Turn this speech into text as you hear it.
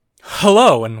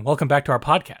Hello, and welcome back to our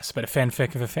podcast about a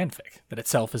fanfic of a fanfic that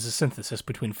itself is a synthesis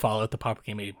between Fallout, the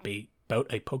popular game about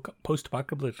a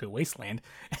post-apocalyptic wasteland,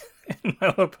 and My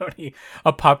Little Pony,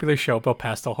 a popular show about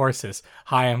pastel horses.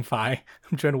 Hi, I'm Fi.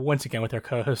 I'm joined once again with our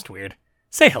co-host, Weird.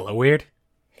 Say hello, Weird.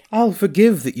 I'll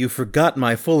forgive that you forgot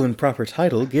my full and proper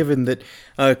title, given that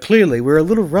clearly we're a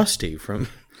little rusty from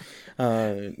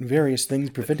various things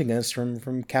preventing us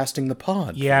from casting the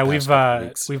pod. Yeah, we've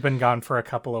been gone for a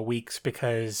couple of weeks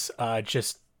because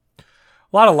just a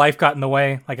lot of life got in the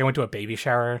way. Like I went to a baby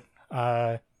shower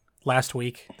last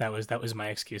week. That was my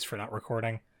excuse for not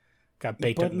recording. Got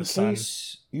baked out in the sun. In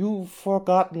case you've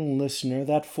forgotten, listener,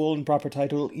 that full and proper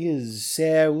title is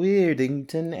Sir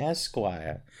Weirdington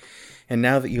Esquire. And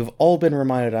now that you've all been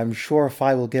reminded, I'm sure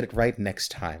Fi will get it right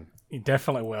next time. You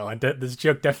definitely will. And this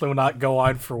joke definitely will not go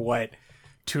on for,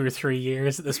 2 or 3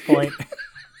 years at this point.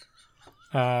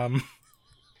 I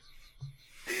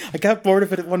got bored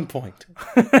of it at one point.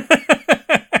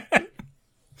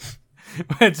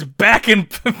 It's back in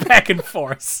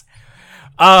force.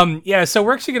 Yeah, so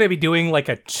we're actually going to be doing like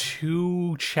a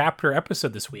 2-chapter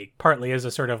episode this week, partly as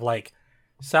a sort of like,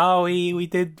 so we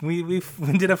did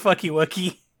a fucky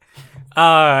wookie.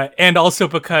 And also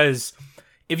because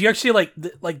if you actually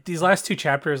like these last 2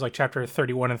 chapters, like chapter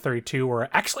 31 and 32 were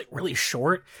actually really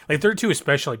short. Like 32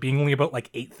 especially being only about like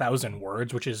 8,000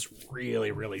 words, which is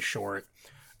really, really short.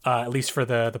 At least for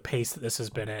the pace that this has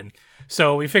been in.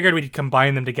 So we figured we'd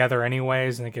combine them together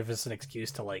anyways, and it give us an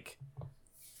excuse to like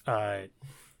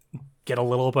get a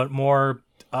little bit more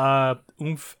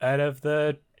oomph out of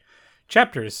the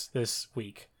chapters this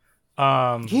week.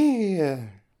 Yeah.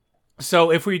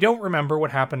 So if we don't remember what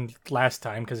happened last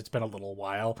time, because it's been a little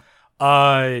while,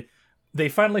 they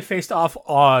finally faced off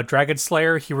Dragon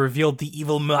Slayer. He revealed the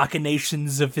evil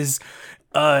machinations of his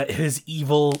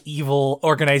evil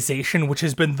organization, which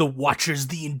has been the Watchers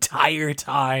the entire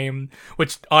time,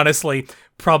 which honestly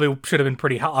probably should have been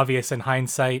pretty obvious in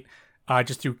hindsight,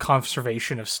 just through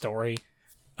conservation of story.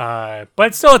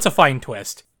 But still, it's a fine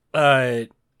twist.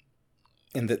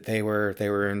 And that they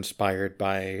were inspired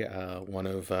by one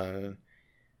of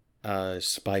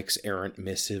Spike's errant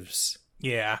missives.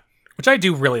 Yeah, which I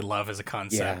do really love as a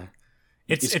concept.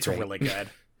 Yeah, it's really good.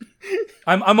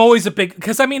 I'm always a big,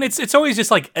 because I mean it's always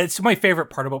just like, it's my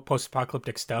favorite part about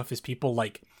post-apocalyptic stuff is people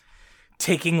like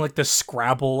taking like the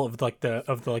Scrabble of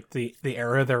the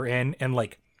era they're in and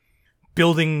like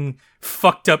building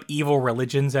fucked up evil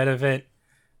religions out of it.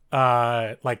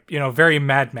 Like, you know, very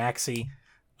Mad Maxy.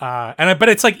 But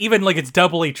it's like, even like it's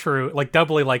doubly true, like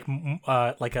doubly like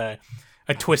a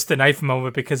twist the knife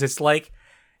moment, because it's like,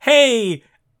 hey,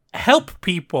 help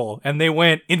people, and they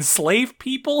went enslave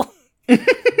people. on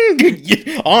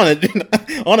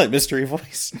it, mystery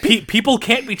voice. People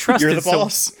can't be trusted. You're the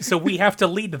boss. So we have to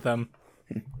lead them.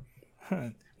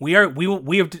 We have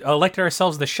elected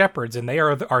ourselves the shepherds, and they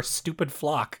are our stupid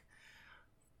flock.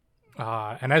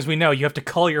 And as we know, you have to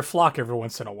cull your flock every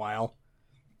once in a while.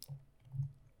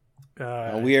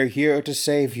 We are here to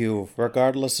save you,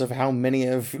 regardless of how many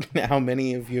of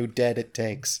you dead it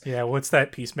takes. Yeah, what's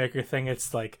that Peacemaker thing?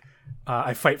 It's like,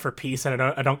 I fight for peace, and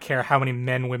I don't care how many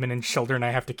men, women, and children I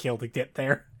have to kill to get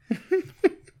there.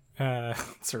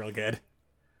 It's really good.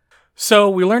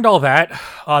 So we learned all that.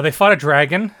 They fought a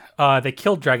dragon. They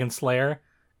killed Dragon Slayer.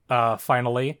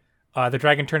 Finally, the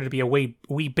dragon turned out to be a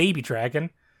wee baby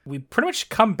dragon. We pretty much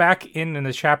come back in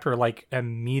the chapter like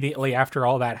immediately after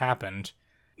all that happened.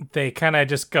 They kind of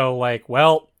just go like,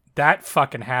 well, that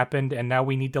fucking happened, and now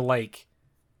we need to like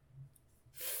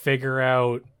figure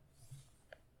out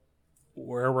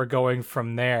where we're going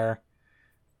from there.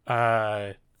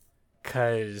 Cause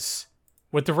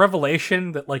with the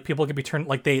revelation that like people can be turned,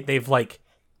 like they've like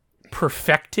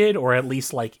perfected or at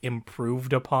least like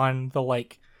improved upon the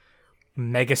like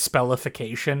mega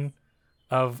spellification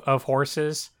of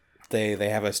horses. They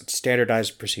have a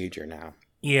standardized procedure now.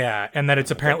 Yeah, and that it's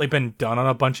apparently been done on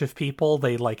a bunch of people.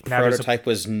 They like now prototype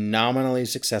was nominally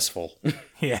successful.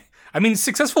 Yeah, I mean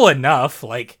successful enough.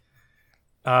 Like,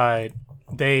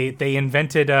 they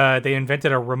invented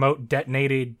a remote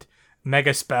detonated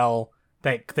mega spell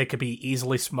that they could be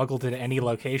easily smuggled into any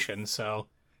location. So,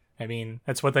 I mean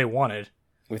that's what they wanted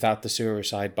without the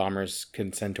suicide bomber's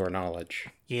consent or knowledge.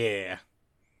 Yeah,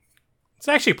 it's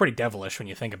actually pretty devilish when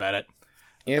you think about it.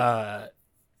 Yep.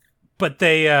 But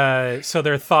they, so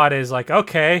their thought is like,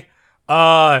 okay,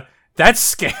 that's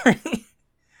scary.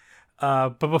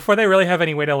 But before they really have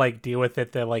any way to like deal with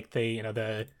it,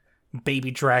 the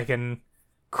baby dragon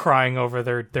crying over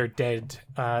their dead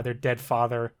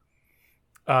father.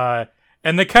 And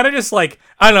they kind of just like,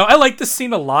 I don't know, I like this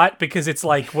scene a lot because it's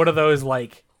like one of those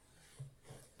like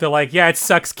they're like, yeah, it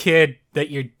sucks, kid, that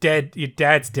you're dead. Your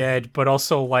dad's dead, but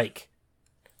also like,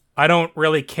 I don't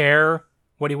really care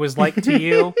what he was like to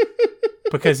you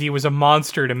because he was a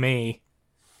monster to me.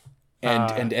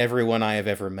 And everyone I have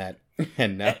ever met.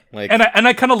 And now, like, and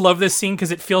I kind of love this scene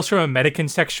because it feels from a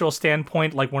metacontextual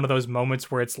standpoint like one of those moments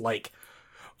where it's like,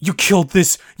 you killed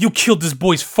this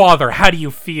boy's father. How do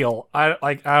you feel? I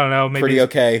don't know. Maybe pretty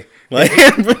okay. Like,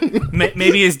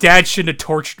 maybe his dad shouldn't have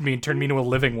tortured me and turned me into a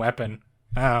living weapon.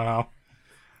 I don't know.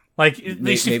 Like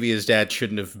maybe his dad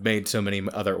shouldn't have made so many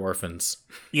other orphans.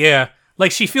 Yeah,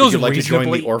 like she feels Would you like reasonably.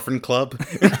 to join the orphan club?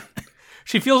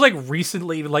 She feels like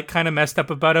recently like kind of messed up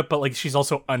about it, but like she's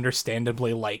also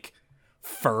understandably like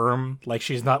firm. Like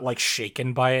she's not like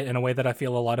shaken by it in a way that I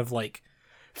feel a lot of like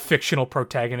fictional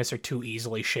protagonists are too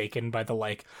easily shaken by the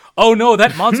like, oh no,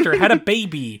 that monster had a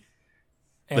baby.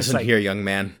 And listen like, here, young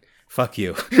man. Fuck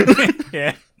you.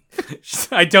 Yeah,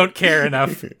 I don't care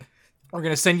enough. We're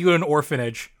gonna send you to an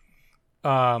orphanage,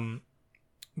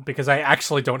 because I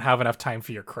actually don't have enough time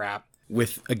for your crap.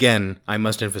 With, again, I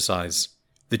must emphasize,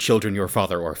 the children your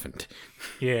father orphaned.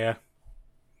 Yeah.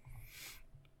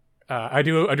 I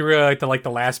do really like the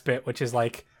last bit, which is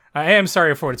like, I am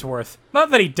sorry for what it's worth.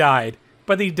 Not that he died,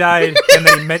 but he died and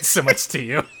that he meant so much to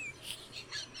you.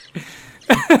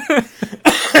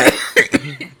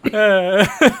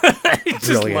 I just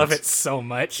Brilliant. love it so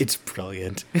much. It's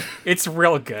brilliant. It's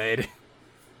real good.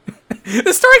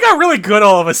 The story got really good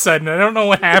all of a sudden. I don't know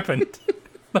what happened.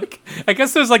 Like, I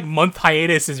guess those like month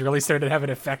hiatuses really started to have an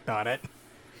effect on it.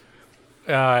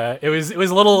 It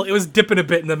was dipping a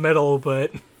bit in the middle,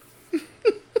 but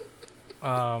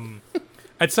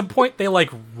at some point they like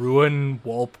ruin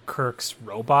Walpkirk's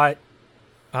robot,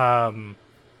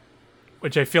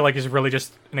 which I feel like is really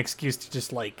just an excuse to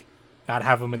just like not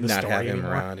have him in the story Not have him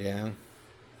anymore. around, yeah.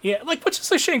 Yeah, like, which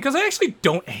is a shame, because I actually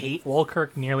don't hate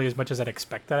Walpkirk nearly as much as I'd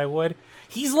expect that I would.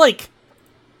 He's, like,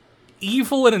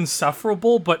 evil and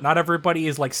insufferable, but not everybody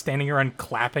is, like, standing around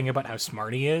clapping about how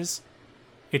smart he is.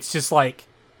 It's just like,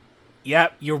 yeah,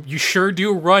 you sure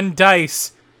do run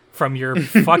dice from your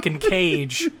fucking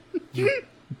cage, you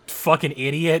fucking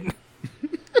idiot.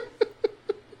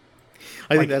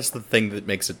 I think that's the thing that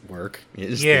makes it work.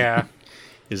 Is Yeah.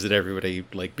 is that everybody,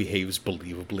 like, behaves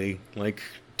believably, like,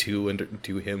 to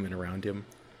him and around him.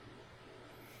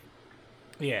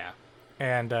 Yeah.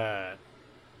 And I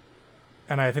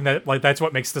think that like that's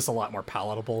what makes this a lot more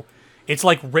palatable. It's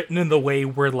like written in the way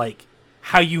where like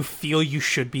how you feel you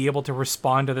should be able to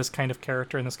respond to this kind of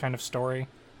character in this kind of story.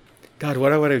 God,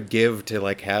 what I would give to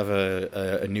like have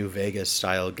a New Vegas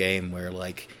style game where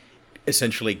like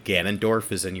essentially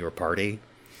Ganondorf is in your party,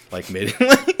 like mid.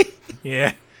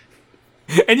 Yeah.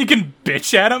 And you can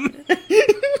bitch at him.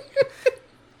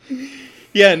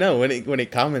 Yeah, no, when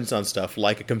it comments on stuff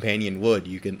like a companion would,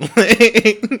 you can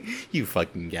you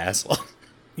fucking gaslight.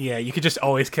 Yeah, you could just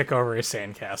always kick over his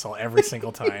sandcastle every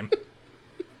single time.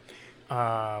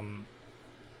 But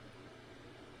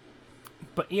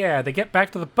yeah, they get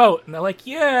back to the boat and they're like,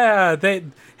 yeah,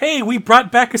 hey, we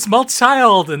brought back a small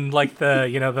child, and like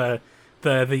the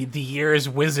years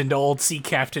wizened old sea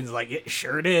captain's like, it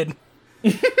sure did.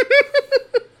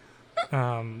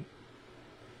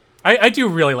 I do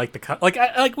really like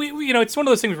we it's one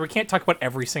of those things where we can't talk about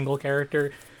every single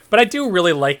character, but I do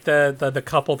really like the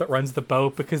couple that runs the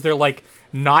boat, because they're like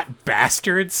not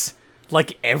bastards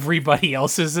like everybody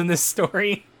else is in this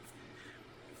story.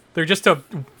 They're just a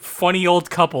funny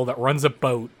old couple that runs a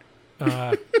boat.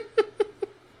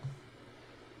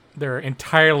 They're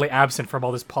entirely absent from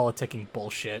all this politicking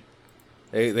bullshit.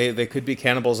 They could be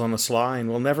cannibals on the sly, and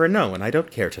we'll never know, and I don't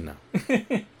care to know.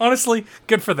 Honestly,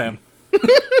 good for them.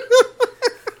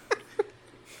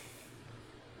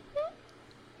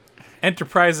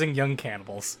 Enterprising young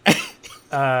cannibals.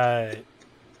 Yeah,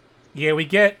 we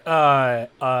get a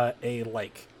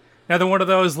like another one of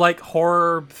those like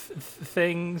horror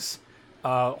things,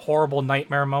 horrible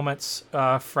nightmare moments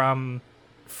from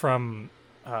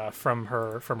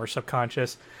her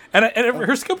subconscious, and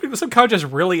her subconscious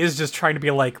really is just trying to be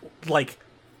like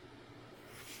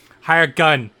hire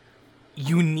gun.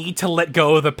 You need to let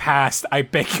go of the past. I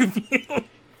beg of you.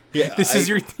 Yeah, this is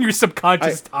your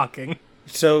subconscious talking.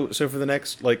 So for the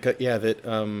next, like,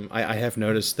 I have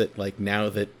noticed that, like, now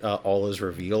that all is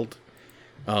revealed,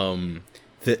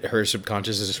 that her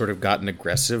subconscious has sort of gotten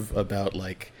aggressive about,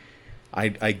 like,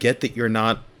 I get that you're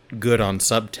not good on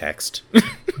subtext.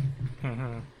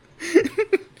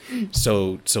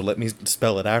 So let me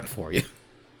spell it out for you.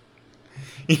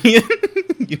 You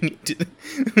need to,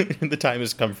 the time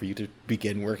has come for you to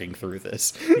begin working through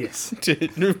this. Yes.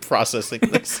 To processing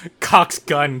this. Cox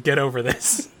gun, get over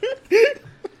this.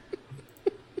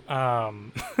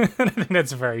 I think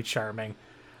that's very charming.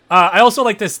 I also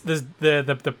like this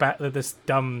this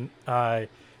dumb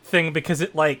thing because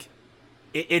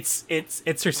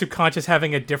it's her subconscious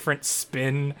having a different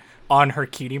spin on her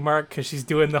cutie mark because she's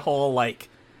doing the whole like,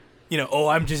 oh,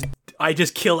 I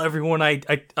just kill everyone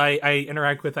I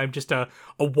interact with. I'm just a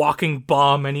walking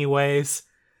bomb anyways.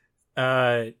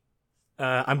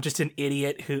 I'm just an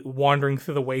idiot who wandering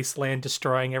through the wasteland,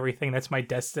 destroying everything. That's my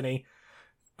destiny.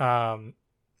 And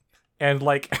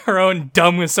like her own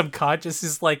dumb subconscious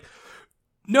is like,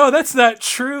 no, that's not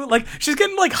true. Like she's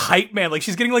getting like hype man. Like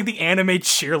she's getting like the anime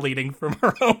cheerleading from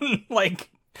her own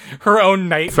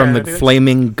nightmare. From the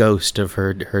flaming ghost of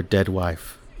her dead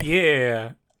wife.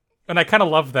 Yeah. And I kind of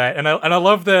love that. And I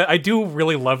love I do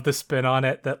really love the spin on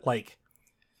it that like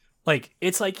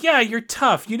it's like, yeah, you're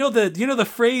tough. You know the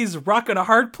phrase rock in a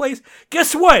hard place?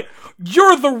 Guess what?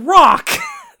 You're the rock.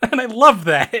 And I love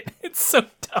that. It's so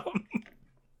dumb.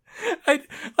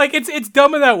 It's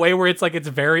dumb in that way where it's like it's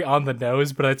very on the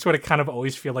nose, but it's what it kind of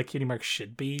always feel like Cutie Mark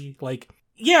should be. Like,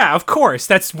 yeah, of course,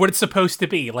 that's what it's supposed to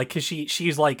be. Like, cause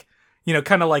she's like,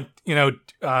 kind of like,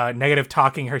 negative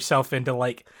talking herself into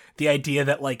like the idea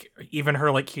that like even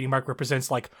her like Cutie Mark represents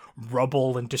like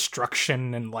rubble and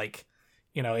destruction and like,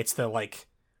 it's the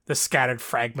scattered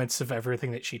fragments of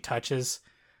everything that she touches.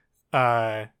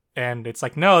 And it's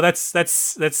like, no, that's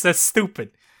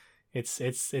stupid. It's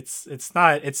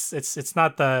not You're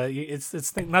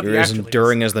as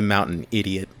enduring as the mountain,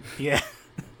 idiot. Yeah.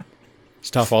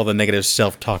 Stop all the negative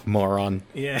self-talk, moron.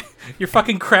 Yeah. Your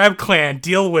fucking Crab Clan,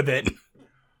 deal with it.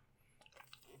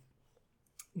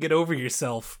 Get over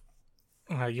yourself.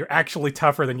 You're actually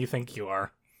tougher than you think you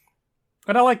are.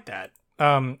 And I like that.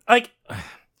 Like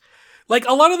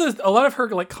a lot of her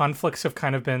like conflicts have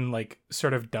kind of been like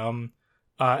sort of dumb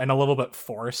and a little bit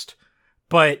forced.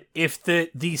 But if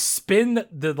the spin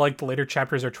that the later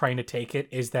chapters are trying to take it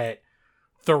is that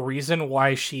the reason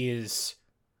why she has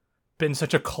been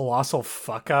such a colossal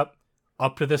fuck up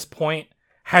to this point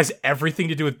has everything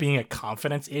to do with being a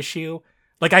confidence issue.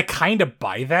 Like I kind of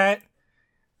buy that.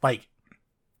 Like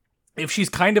if she's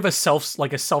kind of a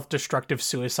self-destructive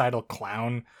suicidal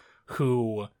clown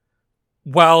who,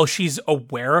 while she's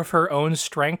aware of her own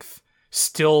strength,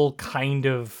 still kind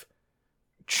of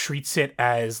treats it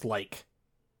as like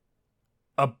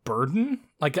a burden.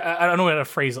 Like I don't know how to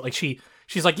phrase it. Like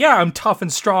she's like, yeah, I'm tough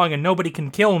and strong and nobody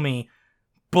can kill me,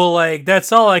 but like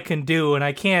that's all I can do and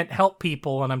I can't help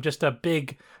people and I'm just a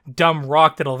big dumb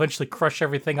rock that'll eventually crush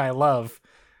everything I love.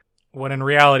 When in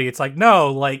reality it's like,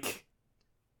 no, like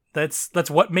that's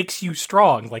what makes you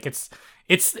strong. Like it's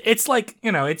like,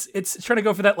 it's trying to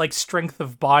go for that like strength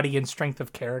of body and strength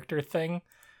of character thing.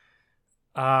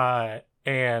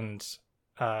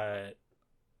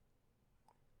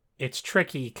 It's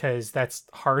tricky because that's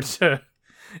hard to...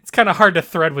 It's kind of hard to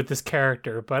thread with this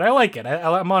character, but I like it.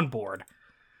 I'm on board.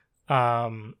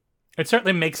 It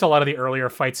certainly makes a lot of the earlier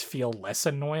fights feel less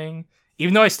annoying,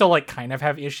 even though I still like kind of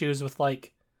have issues with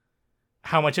like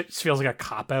how much it feels like a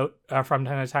cop-out from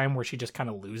time to time where she just kind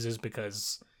of loses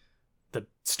because the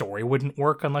story wouldn't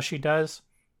work unless she does.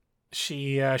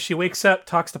 She wakes up,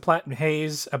 talks to Platinum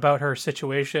Haze about her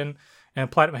situation, and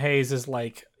Platinum Haze is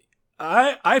like,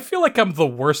 I feel like I'm the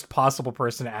worst possible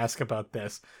person to ask about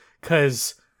this,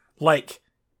 because, like,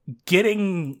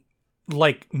 getting,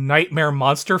 like, Nightmare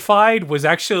Monster-fied was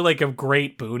actually, like, a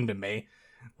great boon to me.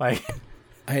 Like,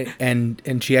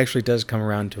 and she actually does come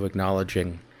around to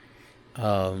acknowledging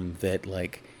that,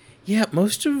 like, yeah,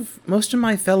 most of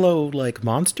my fellow, like,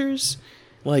 monsters,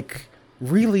 like,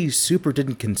 really super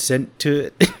didn't consent to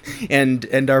it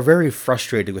and are very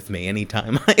frustrated with me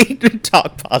anytime I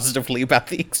talk positively about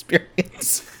the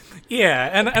experience.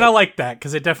 Yeah, and I like that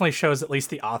because it definitely shows at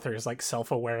least the author is like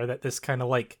self-aware that this kind of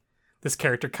like this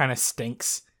character kind of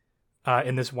stinks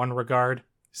in this one regard.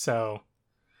 So,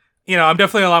 I'm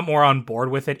definitely a lot more on board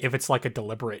with it if it's like a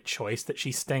deliberate choice that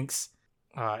she stinks,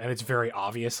 and it's very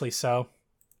obviously so.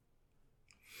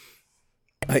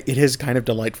 It is kind of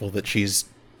delightful that she's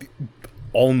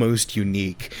almost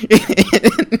unique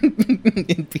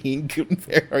in being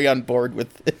very on board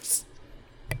with this.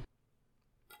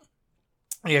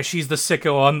 Yeah, she's the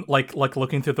sicko on like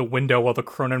looking through the window while the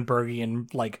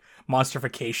Cronenbergian like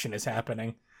monstrification is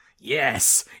happening.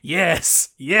 Yes. And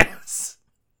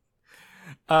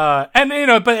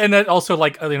that also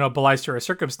like belies to her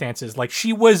circumstances. Like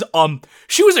she was a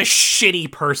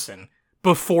shitty person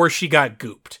before she got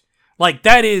gooped. Like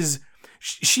that is.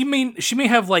 She may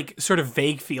have like sort of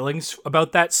vague feelings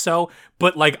about that,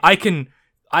 but like I can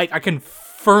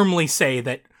firmly say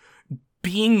that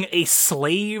being a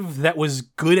slave that was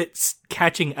good at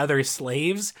catching other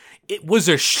slaves, it was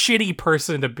a shitty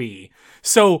person to be.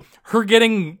 So her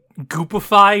getting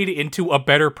goopified into a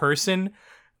better person,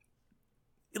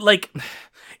 like,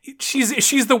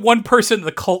 she's the one person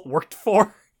the cult worked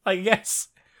for, I guess.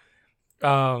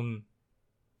 But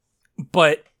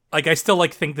like, I still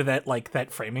like think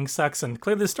that framing sucks, and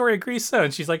clearly the story agrees so.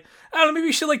 And she's like, I don't know, maybe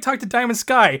we should like talk to Diamond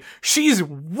Sky. She's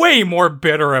way more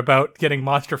bitter about getting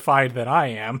monstrified than I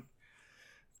am.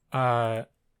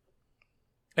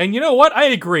 And you know what? I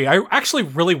agree. I actually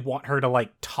really want her to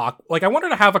like talk. Like, I want her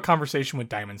to have a conversation with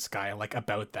Diamond Sky like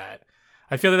about that.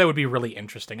 I feel that would be really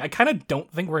interesting. I kind of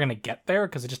don't think we're gonna get there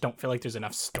because I just don't feel like there's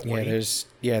enough story. There's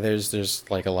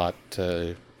like a lot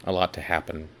to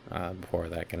happen before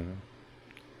that can.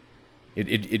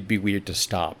 It'd be weird to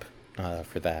stop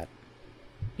for that.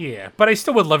 Yeah, but I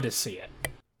still would love to see it.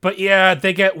 But yeah,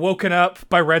 they get woken up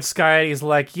by Red Sky. He's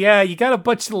like, yeah, you got a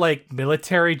bunch of like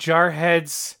military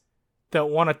jarheads that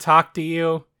want to talk to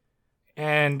you.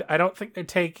 And I don't think they're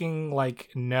taking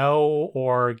like no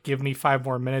or give me 5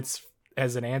 more minutes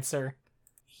as an answer.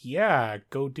 Yeah,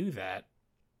 go do that.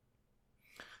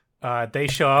 They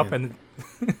show up and...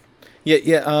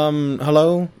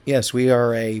 hello? Yes, we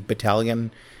are a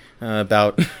battalion.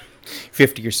 About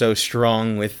 50 or so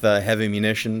strong with heavy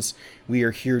munitions. We are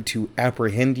here to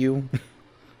apprehend you.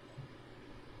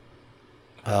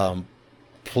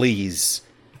 Please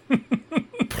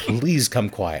come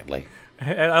quietly.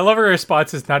 And I love her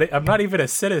response is I'm not even a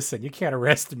citizen. You can't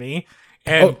arrest me.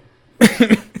 And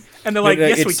and they're like,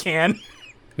 yes, we can.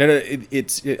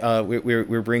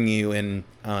 We're bringing you in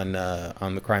on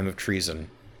the crime of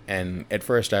treason. And at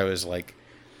first I was like,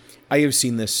 I have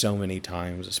seen this so many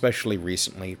times, especially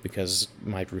recently, because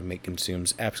my roommate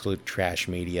consumes absolute trash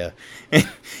media,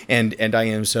 and I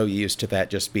am so used to that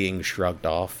just being shrugged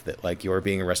off, that like, you're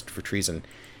being arrested for treason.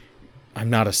 I'm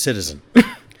not a citizen.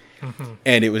 Mm-hmm.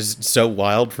 And it was so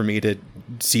wild for me to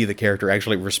see the character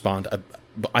actually respond,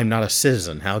 I'm not a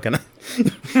citizen. How can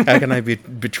I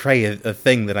betray a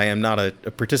thing that I am not a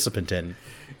participant in?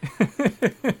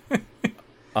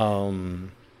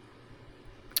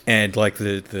 And like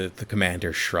the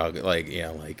commander shrug, like, yeah,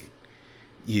 like,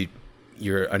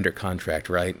 you're under contract,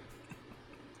 right?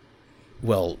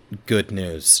 Well, good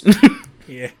news.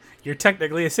 Yeah, you're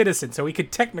technically a citizen, so we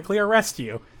could technically arrest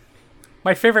you.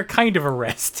 My favorite kind of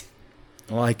arrest.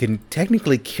 Well, I can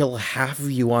technically kill half of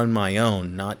you on my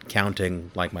own, not counting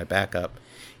like my backup.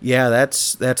 Yeah,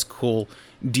 that's cool.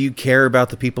 Do you care about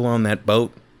the people on that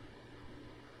boat?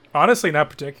 Honestly,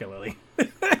 not particularly.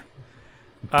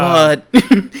 But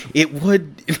it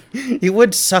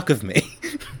would suck of me.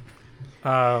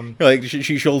 Like,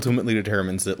 she ultimately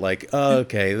determines that, like, oh,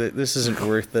 okay, this isn't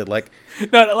worth it. Like,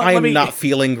 I'm not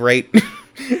feeling great.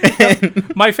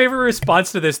 My favorite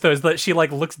response to this, though, is that she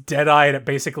like looks dead-eyed at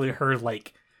basically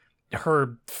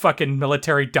her fucking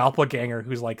military doppelganger,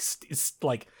 who's like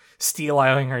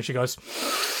steel-eyeing her, and she goes,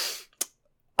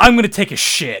 "I'm gonna take a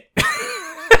shit."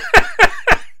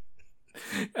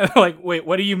 And they're like, wait,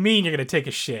 what do you mean you're going to take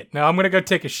a shit? No, I'm going to go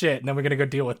take a shit, and then we're going to go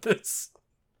deal with this.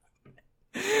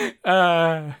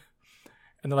 And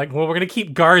they're like, well, we're going to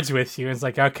keep guards with you. And it's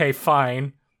like, okay,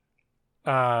 fine.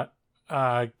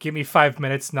 Give me 5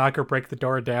 minutes, knock or break the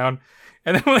door down.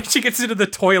 And then when she gets into the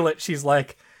toilet, she's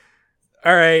like,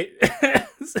 all right.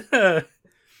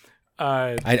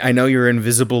 I know you're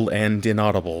invisible and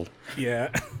inaudible. Yeah.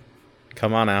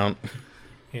 Come on out.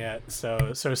 Yeah,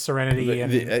 so Serenity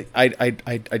and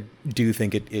I do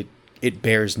think it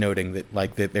bears noting that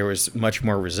like that there was much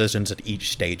more resistance at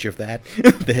each stage of that.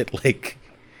 That like,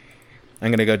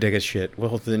 I'm gonna go dig a shit.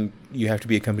 Well, then you have to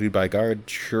be accompanied by a guard.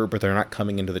 Sure, but they're not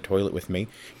coming into the toilet with me.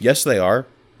 Yes, they are.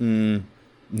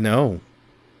 No.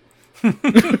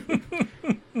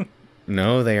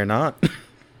 No, they are not.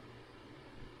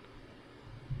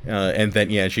 And then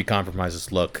yeah, she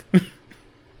compromises. Look.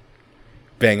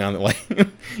 Bang on the, like,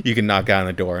 you can knock on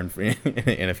the door in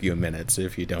a few minutes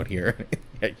if you don't hear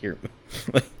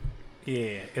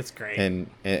yeah, it's great.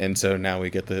 And so now we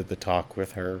get the talk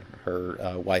with her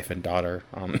wife and daughter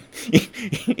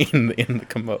in the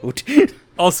commode.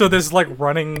 Also, there's like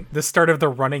the start of the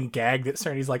running gag that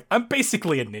Serenity's like, I'm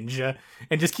basically a ninja,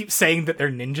 and just keeps saying that they're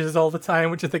ninjas all the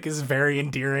time, which I think is very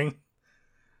endearing.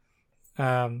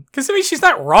 Because I mean, she's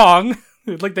not wrong.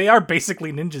 Like, they are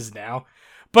basically ninjas now.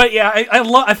 But yeah,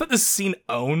 I thought this scene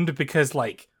owned because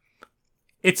like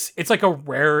it's like a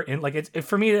rare, and like it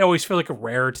for me it always feels like a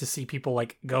rare to see people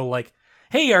like go like,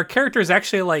 hey, our characters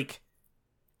actually like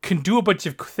can do a bunch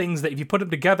of things that if you put them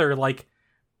together like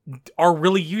are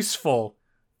really useful.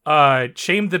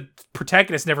 Shame the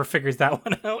protagonist never figures that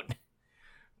one out.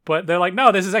 But they're like,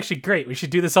 no, this is actually great. We should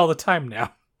do this all the time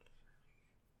now.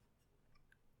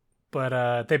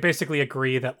 But they basically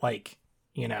agree that, like,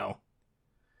 you know,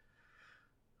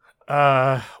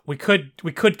 we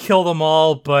could kill them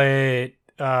all, but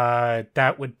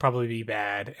that would probably be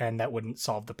bad, and that wouldn't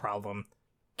solve the problem.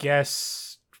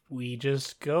 Guess we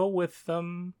just go with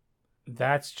them.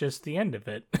 That's just the end of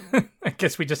it. I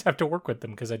guess we just have to work with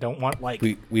them, because I don't want, like...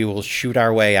 We will shoot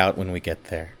our way out when we get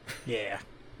there. Yeah.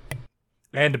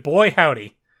 And boy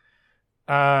howdy.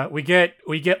 We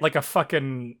get like a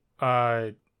fucking...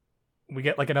 we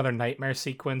get like another nightmare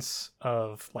sequence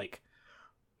of, like,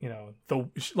 you know, the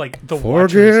Forgive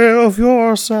Watchers.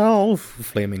 yourself,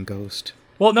 flaming ghost.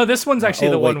 Well, no, this one's actually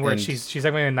the wait, one where and- she's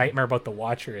having a nightmare about the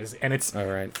Watchers, and it's All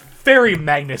right. very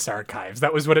Magnus Archives.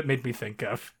 That was what it made me think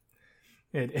of.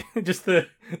 Just the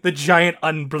giant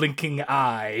unblinking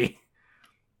eye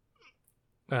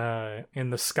in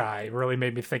the sky really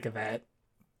made me think of that.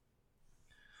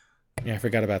 Yeah, I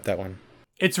forgot about that one.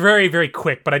 It's very, very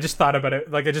quick, but I just thought about it.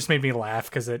 Like, it just made me laugh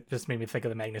because it just made me think of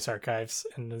the Magnus Archives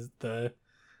and the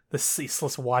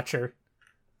ceaseless Watcher.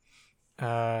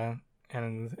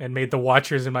 And made the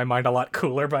Watchers in my mind a lot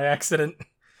cooler by accident.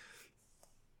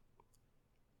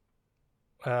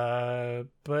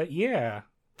 But yeah,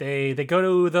 they go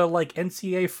to the, like,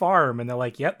 NCA farm, and they're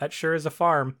like, yep, that sure is a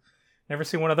farm. Never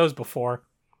seen one of those before.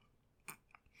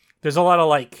 There's a lot of,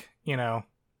 like, you know...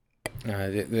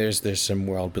 There's some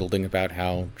world building about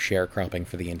how sharecropping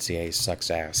for the NCA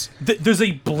sucks ass. There's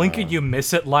a blink and you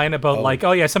miss it line about, like,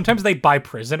 oh yeah, sometimes they buy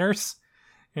prisoners.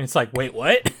 And it's like, wait,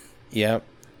 what? Yep.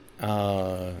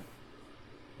 Man,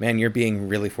 you're being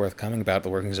really forthcoming about the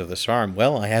workings of this farm.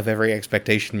 Well, I have every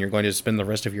expectation you're going to spend the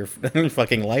rest of your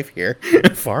fucking life here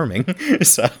farming.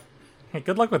 So, Hey,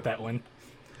 good luck with that one.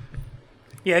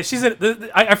 Yeah, she's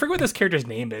I forget what this character's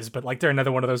name is, but, like, they're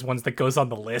another one of those ones that goes on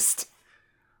the list.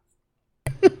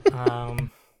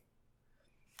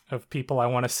 Of people I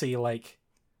want to see, like,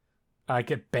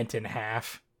 get bent in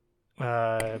half.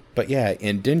 but yeah,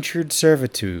 indentured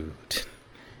servitude.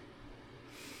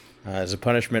 As a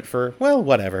punishment for, well,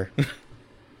 whatever.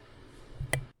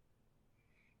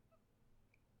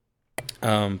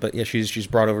 But yeah, she's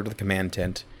brought over to the command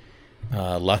tent.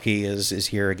 Lucky is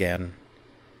here again.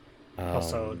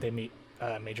 Also, they meet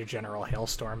Major General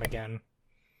Hailstorm again.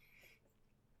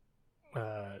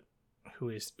 Who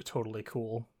is totally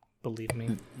cool, believe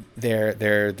me.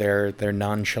 Their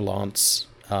nonchalance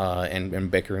and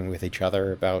bickering with each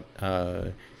other about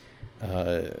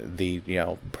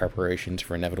the preparations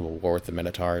for inevitable war with the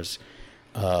Minotaurs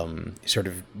sort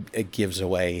of it gives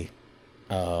away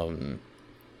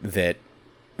that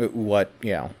what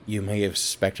you may have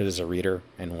suspected as a reader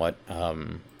and what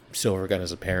Silvergun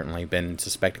has apparently been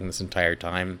suspecting this entire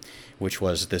time, which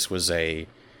was this was a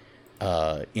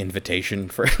invitation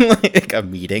for like a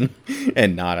meeting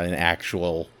and not an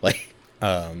actual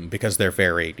because they're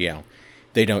very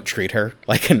they don't treat her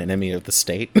like an enemy of the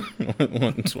state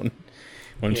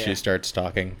when she starts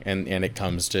talking and it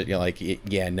comes to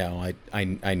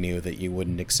I knew that you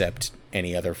wouldn't accept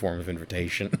any other form of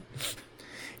invitation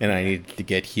and I needed to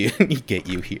get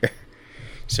you here,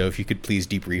 so if you could please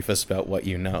debrief us about what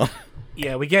you know.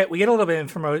 Yeah, we get a little bit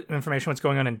of information what's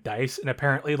going on in Dice, and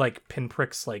apparently like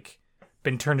Pinprick's like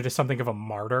been turned into something of a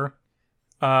martyr,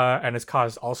 and has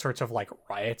caused all sorts of like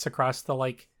riots across the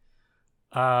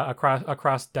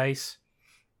across Dice,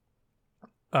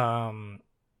 because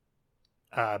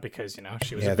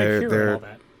she was a big hero and all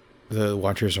that. The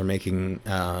Watchers are making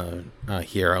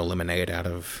hero lemonade out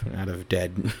of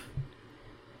dead.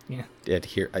 Yeah,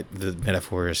 the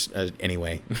metaphor is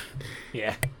anyway.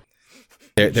 Yeah,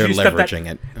 they're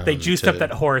leveraging it. They juiced up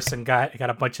that horse and got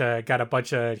a bunch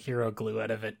of hero glue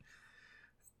out of it.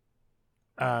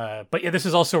 But yeah, this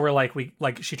is also where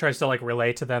she tries to like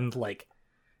relay to them like,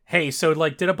 hey, so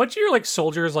like did a bunch of your like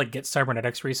soldiers like get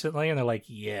cybernetics recently? And they're like,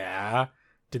 yeah.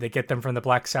 Did they get them from the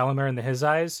Black Salamar and the His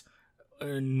Eyes?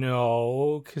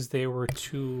 No, because they were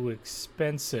too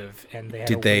expensive and they had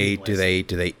do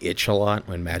they itch a lot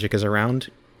when magic is around?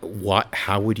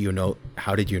 How would you know?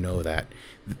 How did you know that?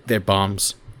 They're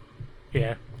bombs.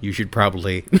 Yeah. You should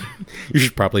probably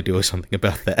do something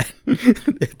about that.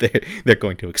 They're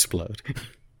going to explode.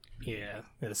 Yeah,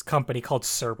 this company called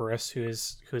Cerberus,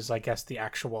 who's I guess the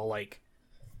actual like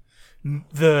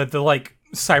the like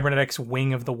cybernetics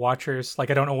wing of the Watchers.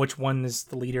 Like I don't know which one is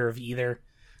the leader of either,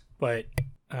 but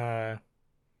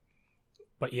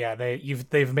yeah,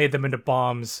 they've made them into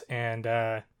bombs,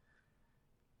 and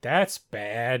that's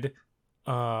bad.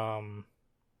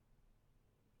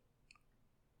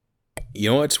 You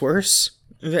know what's worse?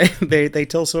 They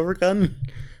tell Silvergun,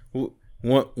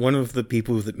 one of the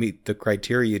people that meet the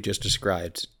criteria just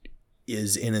described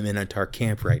is in a Minotaur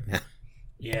camp right now.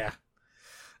 Yeah.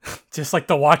 Just like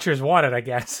the Watchers wanted, I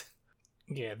guess.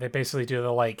 Yeah, they basically do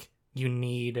the, like, you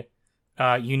need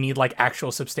like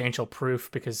actual substantial proof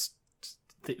because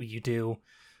you do.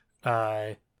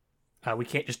 We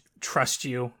can't just trust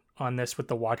you on this with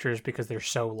the Watchers because they're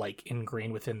so, like,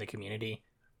 ingrained within the community.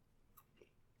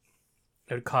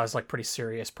 It would cause, like, pretty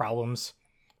serious problems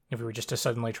if we were just to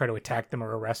suddenly try to attack them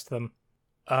or arrest them.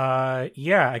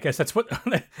 Yeah, I guess that's what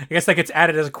I guess that gets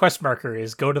added as a quest marker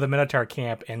is go to the Minotaur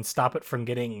camp and stop it from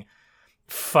getting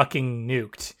fucking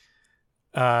nuked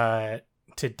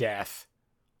to death,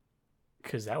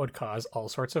 because that would cause all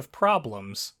sorts of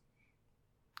problems.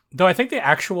 Though I think the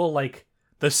actual, like,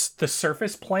 the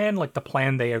surface plan, like the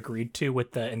plan they agreed to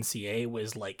with the NCA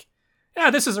was like, yeah,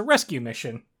 this is a rescue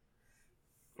mission.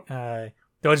 Though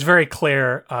it's very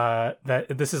clear that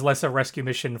this is less a rescue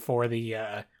mission for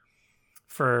the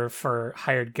for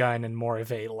Hired Gun and more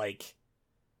of a, like,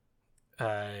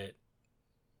 it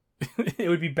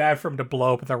would be bad for him to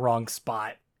blow up at the wrong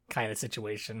spot kind of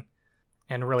situation,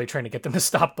 and really trying to get them to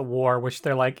stop the war, which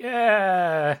they're like,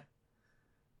 yeah,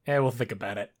 we'll think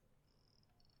about it.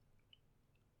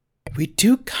 We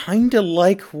do kind of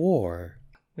like war.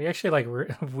 We actually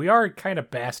we are kind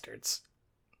of bastards.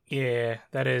 Yeah,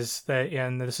 that is that,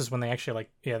 and this is when they actually, like,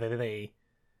 yeah,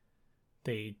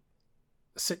 they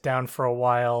sit down for a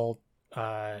while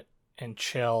and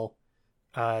chill.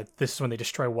 This is when they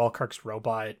destroy Walkark's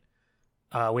robot.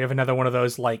 We have another one of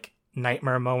those, like,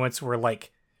 nightmare moments where,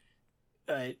 like,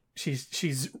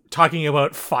 she's talking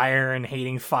about fire and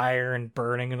hating fire and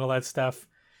burning and all that stuff.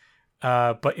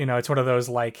 But, you know, it's one of those,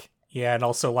 like, yeah, and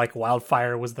also, like,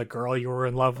 Wildfire was the girl you were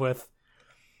in love with.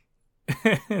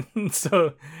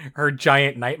 So her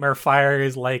giant nightmare fire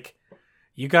is like,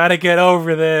 you gotta get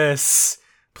over this,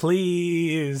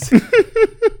 please.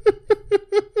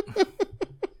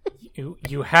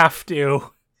 you have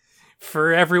to,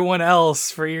 for everyone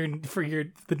else, for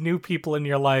the new people in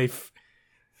your life.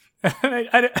 I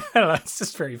don't know, it's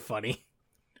just very funny.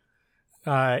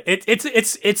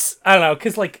 It's I don't know,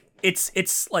 because, like,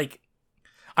 it's like,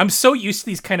 I'm so used to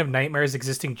these kind of nightmares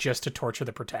existing just to torture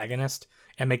the protagonist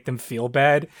and make them feel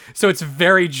bad. So it's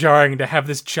very jarring to have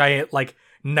this giant, like,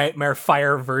 nightmare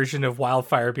fire version of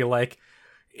Wildfire be like,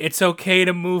 it's okay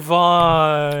to move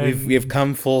on. We've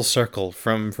come full circle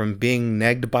from being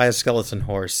negged by a skeleton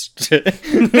horse to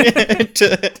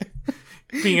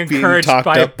being encouraged being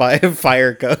talked up by a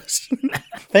fire ghost.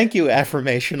 Thank you,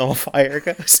 affirmational fire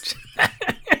ghost.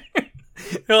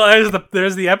 Well,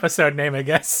 there's the episode name, I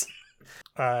guess.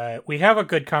 We have a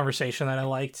good conversation that I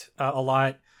liked a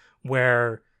lot,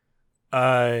 where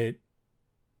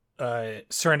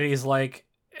Serenity's like,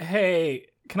 hey,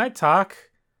 can I talk?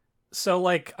 So,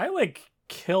 like, I, like,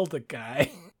 killed a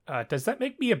guy. Does that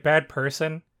make me a bad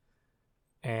person?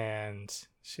 And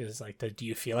she's like, do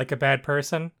you feel like a bad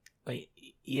person? Like,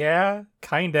 yeah,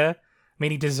 kinda. I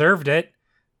mean, he deserved it,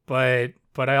 but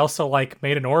I also, like,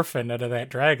 made an orphan out of that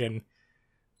dragon.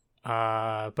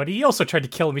 But he also tried to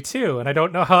kill me too, and I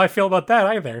don't know how I feel about that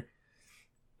either.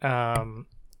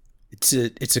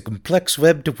 It's a complex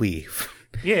web to weave.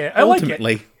 Yeah, I like it.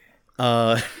 Ultimately,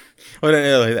 well,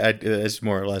 it's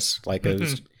more or less like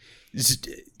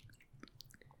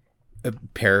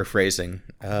paraphrasing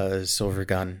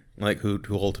Silvergun, like who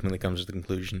ultimately comes to the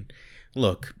conclusion.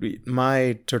 Look,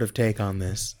 my sort of take on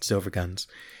this, Silverguns,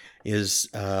 is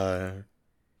it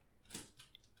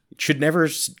should never.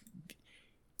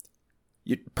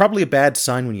 Probably a bad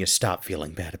sign when you stop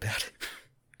feeling bad about it.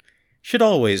 Should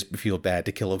always feel bad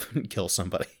to kill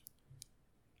somebody.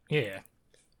 Yeah.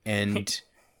 And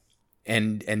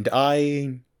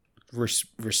I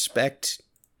respect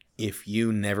if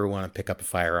you never want to pick up a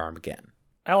firearm again.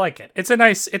 I like it. It's a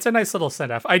nice little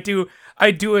send off. I do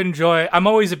enjoy. I'm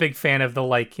always a big fan of the,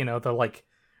 like, you know, the, like,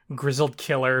 grizzled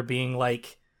killer being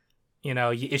like, you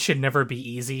know, it should never be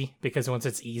easy, because once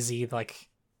it's easy, like,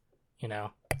 you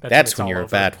know, that's when you're a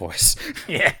bad horse.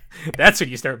 Yeah, that's when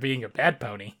you start being a bad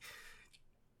pony.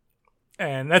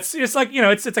 And it's like, you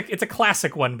know, it's a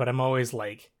classic one, but I'm always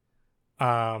like,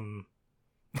 I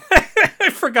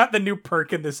forgot the new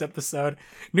perk in this episode.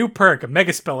 New perk, a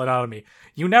mega spell anatomy.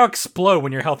 You now explode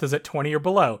when your health is at 20 or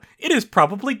below. It is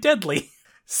probably deadly.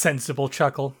 Sensible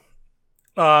chuckle.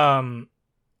 But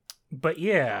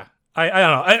yeah, I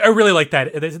don't know. I really like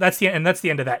that. That's the end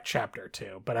of that chapter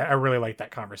too. But I really like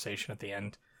that conversation at the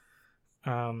end.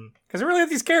 Because I really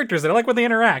like these characters, and I like when they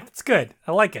interact. It's good.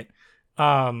 I like it.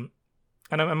 And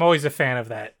I'm always a fan of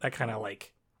that kind of,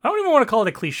 like, I don't even want to call it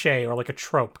a cliche or like a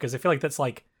trope, because I feel like that's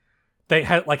they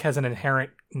has an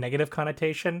inherent negative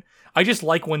connotation. I just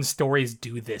like when stories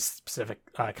do this specific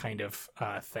kind of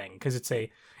thing, because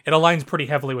it aligns pretty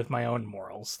heavily with my own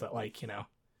morals. That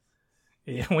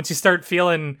once you start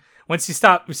feeling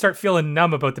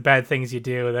numb about the bad things you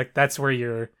do, that's where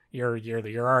you're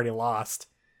already lost.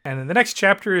 And then the next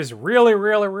chapter is really,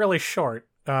 really, really short.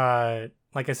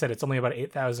 Like I said, it's only about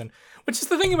 8,000, which is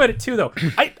the thing about it too, though.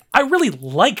 I really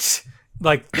liked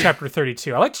chapter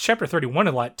 32. I liked chapter 31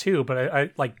 a lot too, but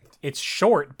I like it's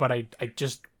short, but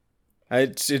it's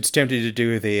tempting to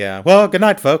do the well, good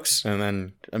night, folks, and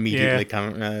then immediately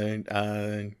come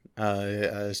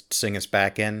sing us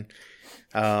back in.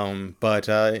 But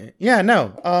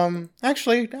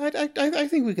actually, I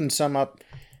think we can sum up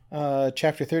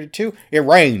chapter 32. It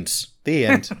rains. The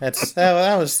end.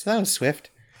 That was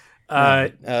swift.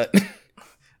 The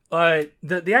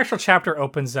actual chapter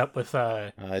opens up with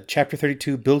chapter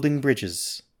 32, building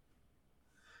bridges,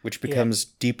 which becomes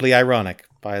deeply ironic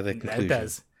by the conclusion. It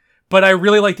does. But I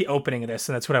really like the opening of this,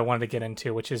 and that's what I wanted to get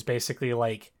into, which is basically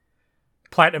like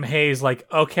Platinum Haze, like,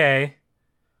 okay,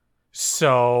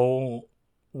 so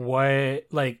what?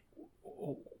 Like,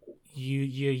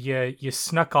 you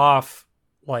snuck off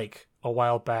like a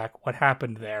while back. What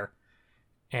happened there?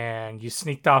 And you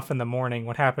sneaked off in the morning.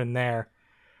 What happened there?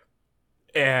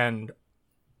 And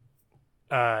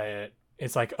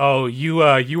it's like, oh, you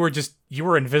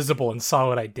were invisible and saw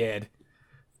what I did.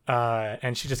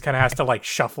 And she just kind of has to like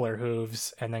shuffle her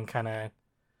hooves and then kind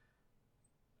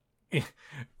of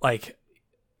like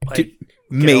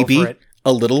maybe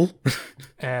a little.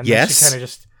 And yes, then she kind of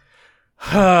just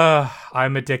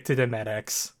I'm addicted to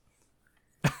Med-X.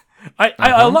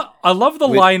 I love the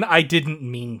line "I didn't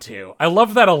mean to." I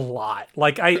love that a lot.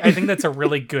 Like I think that's a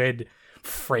really good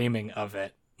framing of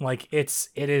it. Like it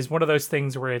is one of those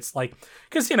things where it's like,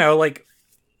 because we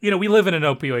live in an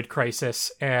opioid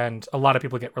crisis, and a lot of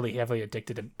people get really heavily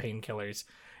addicted to painkillers.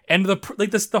 And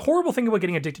the horrible thing about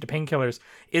getting addicted to painkillers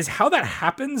is how that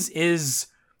happens is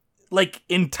like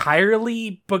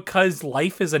entirely because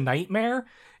life is a nightmare.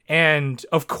 And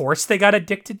of course they got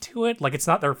addicted to it. Like, it's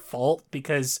not their fault,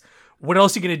 because what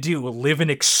else are you going to do? Live in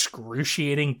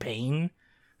excruciating pain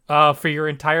for your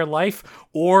entire life?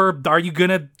 Or are you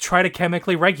going to try to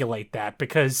chemically regulate that?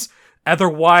 Because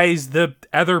otherwise the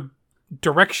other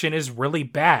direction is really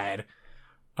bad.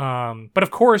 But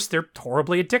of course they're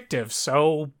horribly addictive.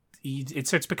 So it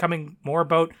starts becoming more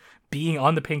about being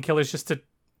on the painkillers just to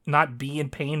not be in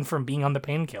pain from being on the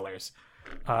painkillers.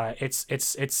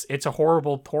 It's a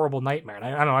horrible nightmare. And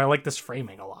I don't know, I like this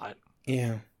framing a lot.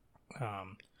 Yeah.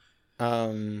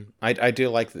 I do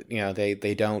like that,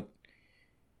 they don't,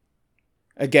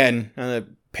 again,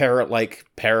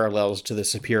 parallels to the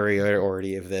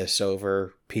superiority of this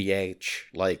over PH.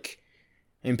 Like,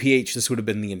 in PH, this would have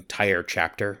been the entire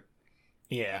chapter.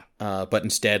 Yeah. But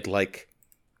instead, like,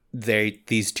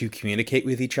 these two communicate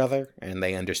with each other, and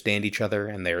they understand each other,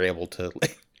 and they're able to,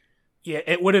 like... Yeah,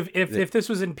 it would have, if this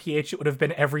was in PH, it would have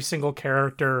been every single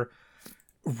character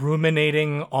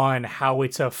ruminating on how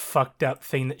it's a fucked up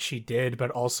thing that she did,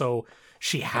 but also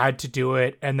she had to do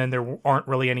it, and then there aren't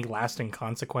really any lasting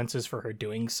consequences for her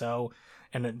doing so,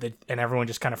 and everyone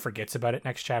just kind of forgets about it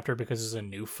next chapter because it's a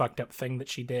new fucked up thing that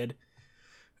she did.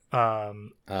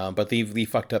 But the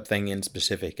fucked up thing in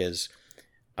specific is,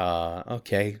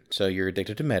 okay, so you're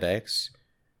addicted to Med-X.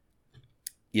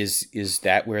 Is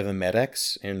that where the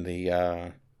Med-X and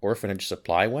the orphanage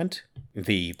supply went?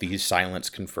 The silence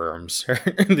confirms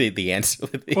the answer.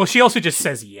 Well, she also just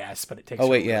says yes, but it takes a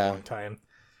long time.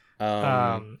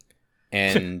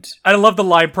 And I love the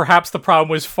line, perhaps the problem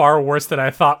was far worse than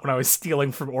I thought when I was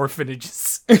stealing from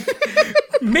orphanages.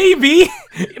 Maybe.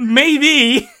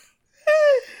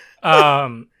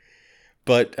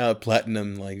 But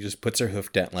Platinum just puts her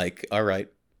hoof down, like, all right,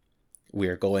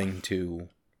 we're going to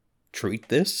treat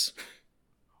this.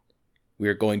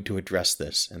 We're going to address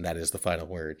this, and that is the final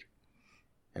word.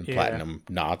 And Platinum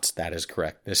nods. That is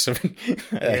correct.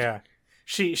 Yeah.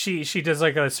 She does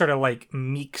like a sort of like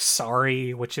meek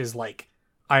sorry, which is like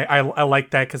I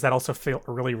like that, because that also feels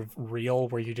really real,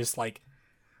 where you just like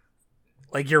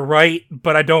you're right,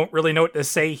 but I don't really know what to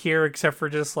say here except for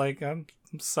just like I'm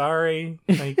sorry.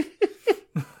 Like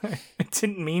I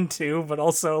didn't mean to, but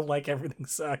also like everything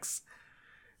sucks.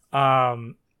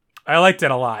 I liked it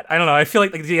a lot. I don't know. I feel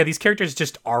like these characters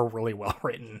just are really well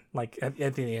written. Like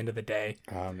at the end of the day.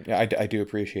 I do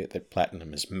appreciate that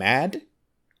Platinum is mad,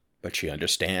 but she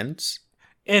understands.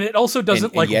 And it also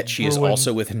doesn't and yet she is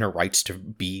also within her rights to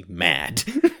be mad.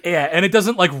 Yeah, and it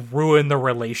doesn't like ruin the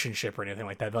relationship or anything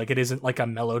like that. Like, it isn't like a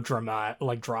melodrama,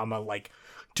 drama, like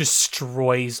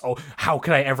destroys, oh, how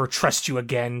could I ever trust you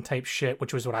again type shit,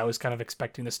 which was what I was kind of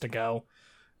expecting this to go,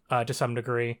 to some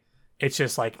degree. It's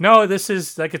just like, no, this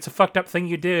is like, it's a fucked up thing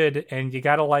you did, and you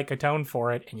gotta like atone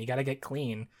for it, and you gotta get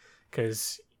clean,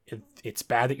 because it's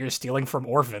bad that you're stealing from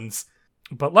orphans.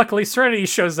 But luckily Serenity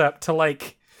shows up to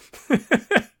like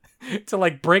to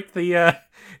like break the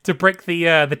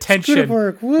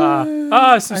tension.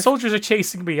 Some soldiers are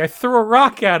chasing me. I threw a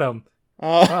rock at them.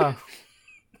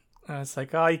 It's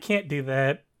like, you can't do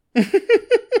that.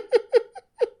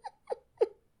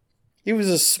 It was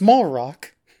a small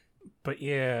rock. But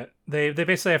yeah, they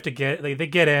basically have to get they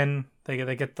get in.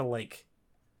 They get the like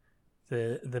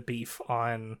the beef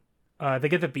on they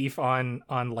get the beef on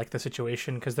like the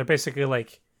situation, because they're basically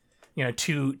like, you know,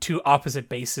 two opposite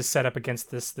bases set up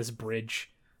against this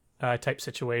bridge type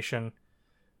situation.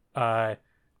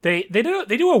 They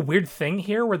do a weird thing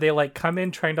here where they like come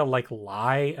in trying to like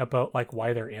lie about like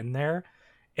why they're in there,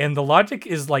 and the logic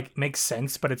is like makes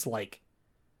sense, but it's like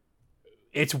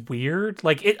it's weird.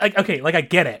 Like it like, okay, like I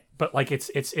get it, but like it's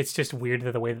just weird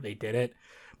the way that they did it.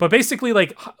 But basically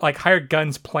like Hired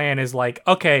Gun's plan is like,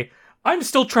 okay, I'm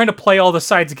still trying to play all the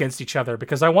sides against each other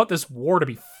because I want this war to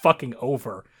be fucking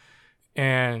over.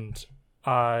 And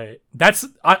that's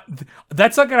not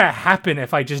gonna happen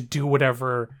if I just do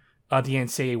whatever the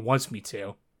NCAA wants me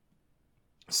to.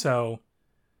 So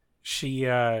she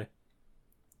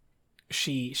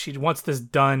wants this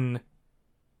done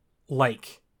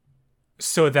like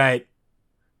so that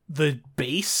the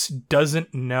base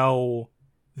doesn't know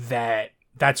that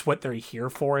that's what they're here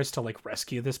for, is to like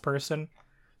rescue this person.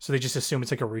 So they just assume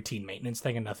it's like a routine maintenance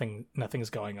thing and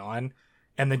nothing's going on.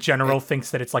 And the general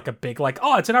thinks that it's like a big, like,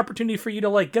 oh, it's an opportunity for you to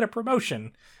like get a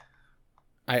promotion.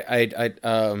 They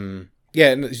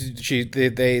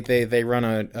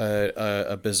run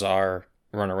a bizarre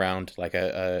run around, like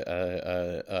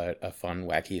a fun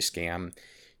wacky scam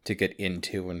to get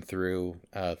into and through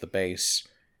the base.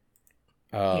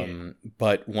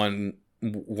 But one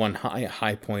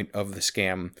high point of the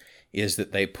scam is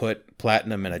that they put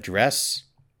Platinum in a dress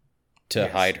to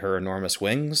hide her enormous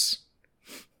wings.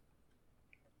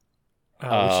 Which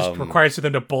just requires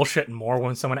them to bullshit more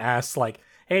when someone asks, like,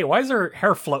 hey, why is her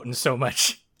hair floating so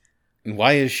much? And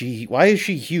why is she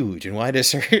huge, and why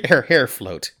does her hair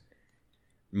float?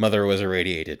 Mother was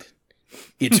irradiated.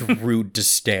 It's rude to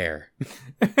stare.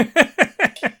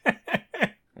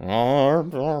 All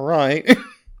right.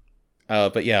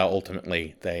 But yeah,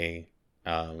 ultimately they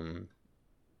use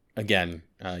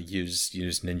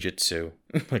ninjutsu,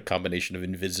 a combination of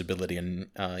invisibility and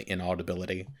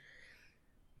inaudibility,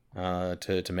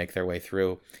 to make their way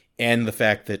through. And the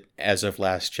fact that, as of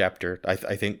last chapter,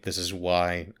 I think this is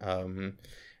why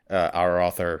our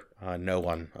author, No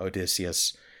One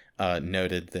Odysseus,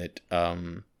 noted that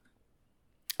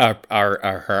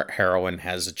our heroine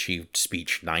has achieved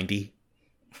speech 90.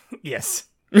 Yes.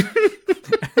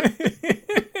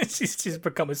 she's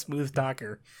become a smooth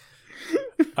talker.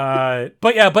 I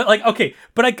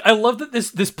love that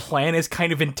this plan is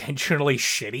kind of intentionally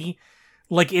shitty.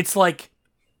 Like it's like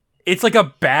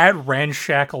a bad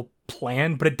ramshackle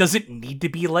plan, but it doesn't need to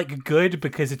be like good,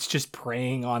 because it's just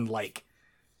preying on like,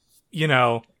 you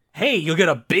know, hey, you'll get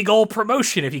a big old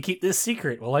promotion if you keep this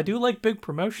secret. Well, I do like big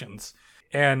promotions.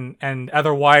 And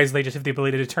otherwise they just have the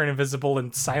ability to turn invisible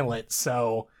and silent,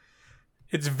 so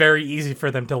it's very easy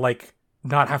for them to like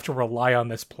not have to rely on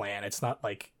this plan. It's not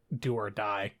like do or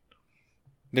die.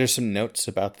 There's some notes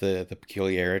about the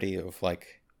peculiarity of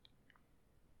like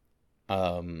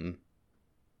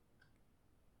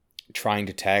trying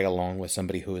to tag along with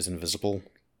somebody who is invisible,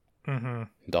 and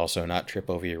also not trip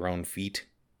over your own feet.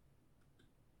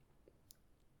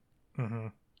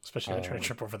 Especially when trying to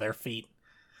trip over their feet.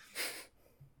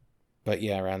 But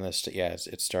yeah, around this,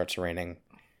 it starts raining.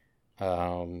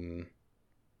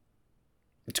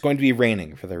 It's going to be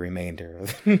raining for the remainder of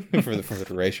for the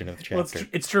duration of the chapter. Well,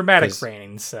 it's dramatic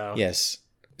raining, so yes.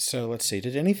 So let's see.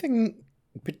 Did anything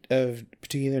of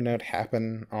particular note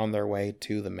happen on their way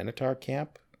to the Minotaur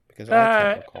camp? Because I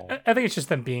can't recall. I think it's just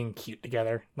them being cute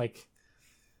together, like.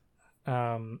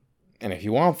 And if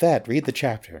you want that, read the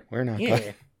chapter. We're not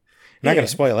going to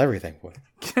spoil everything.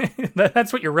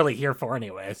 That's what you're really here for,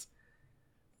 anyways.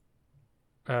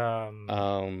 So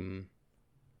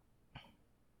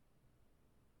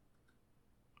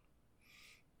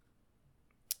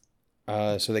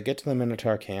they get to the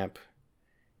Minotaur camp,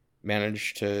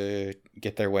 manage to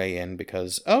get their way in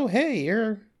because, oh, hey,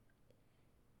 you're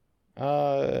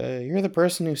the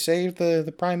person who saved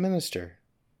the prime minister,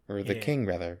 or the king,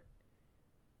 rather.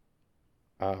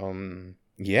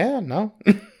 Yeah, no.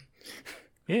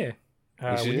 Yeah.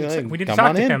 We need to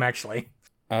talk to him, actually.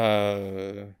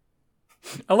 Uh,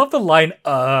 I love the line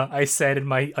I said in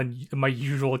my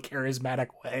usual charismatic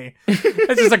way.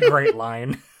 It's just a great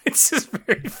line. It's just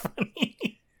very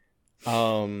funny.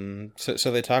 so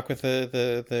they talk with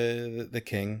the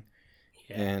king,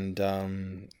 Yeah. and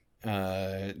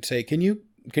say, can you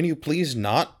please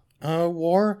not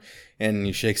war? And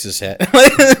he shakes his head.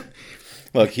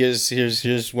 Look,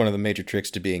 here's one of the major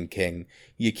tricks to being king.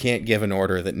 You can't give an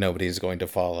order that nobody's going to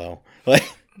follow. Like,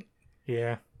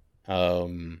 Yeah.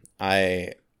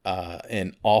 I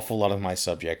an awful lot of my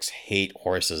subjects hate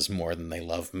horses more than they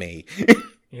love me.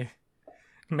 Yeah.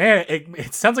 Man,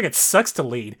 it sounds like it sucks to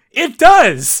lead. It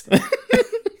does.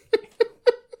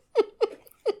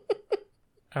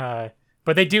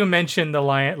 But they do mention the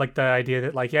line, like the idea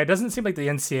that, like, yeah, it doesn't seem like the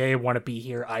NCA want to be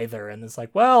here either, and it's like,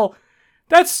 well,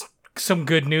 that's some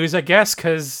good news, I guess,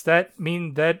 because that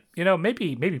mean that, you know,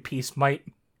 maybe peace might.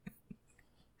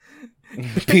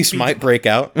 Peace might break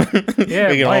out. Yeah,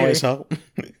 we can might. always hope.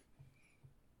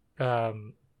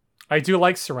 I do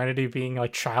like Serenity being a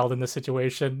child in this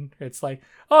situation. It's like,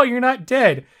 oh, you're not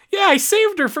dead. Yeah, I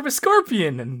saved her from a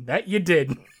scorpion, and that you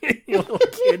did, you little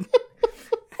kid.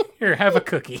 Here, have a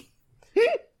cookie.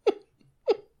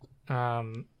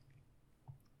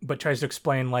 But tries to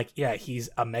explain, like, yeah, he's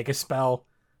a mega spell.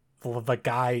 The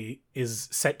guy is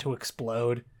set to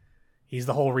explode. He's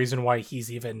the whole reason why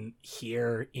he's even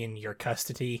here in your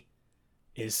custody,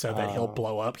 is so that he'll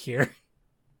blow up here.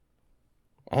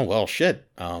 Oh well, shit.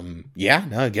 Yeah,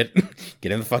 no, get him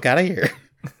the fuck out of here.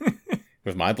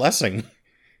 With my blessing.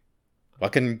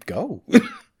 Fucking go.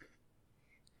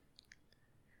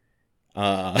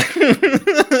 I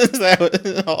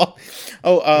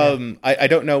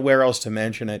don't know where else to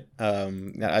mention it.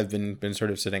 I've been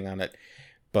sort of sitting on it.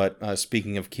 But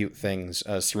speaking of cute things,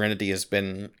 Serenity has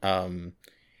been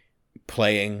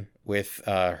playing with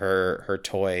her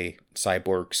toy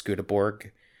cyborg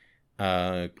Scootaborg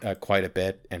quite a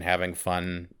bit and having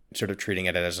fun, sort of treating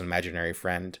it as an imaginary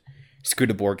friend.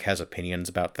 Scootaborg has opinions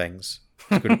about things.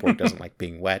 Scootaborg doesn't like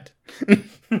being wet.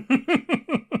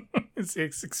 It's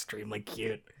extremely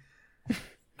cute.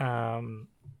 But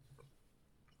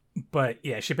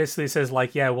yeah, she basically says,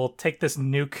 like, yeah, we'll take this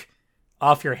nuke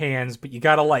off your hands, but you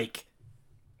gotta, like,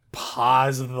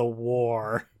 pause the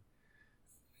war.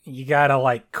 You gotta,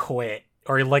 like, quit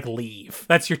or, like, leave.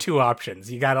 That's your two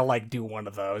options. You gotta, like, do one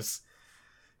of those,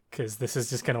 because this is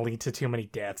just gonna lead to too many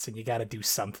deaths, and you gotta do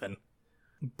something.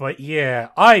 But yeah,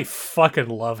 I fucking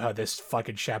love how this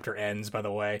fucking chapter ends, by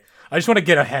the way. I just want to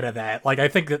get ahead of that. Like, I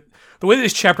think that the way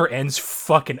this chapter ends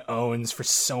fucking owns for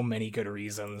so many good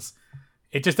reasons.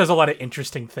 It just does a lot of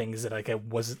interesting things that, like, it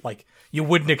wasn't, like, you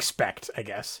wouldn't expect, I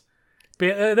guess.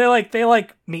 But they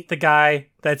meet the guy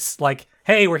that's like,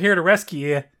 hey, we're here to rescue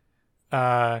you.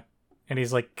 And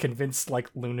he's, like, convinced, like,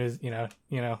 Luna's, you know,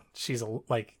 she's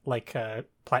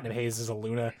Platinum Haze is a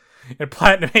Luna. And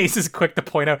Platinum Haze is quick to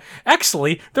point out,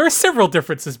 actually, there are several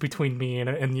differences between me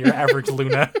and your average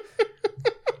Luna.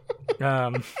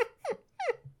 By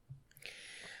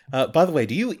the way,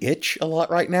 do you itch a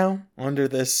lot right now under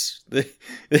this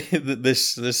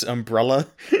umbrella,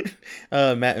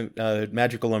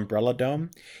 magical umbrella dome?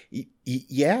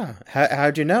 Yeah.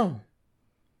 How'd you know?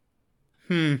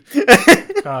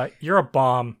 You're a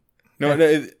bomb. No,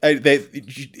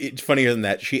 it's funnier than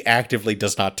that. She actively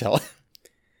does not tell him.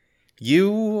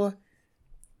 You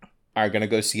are gonna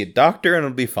go see a doctor and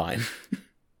it'll be fine.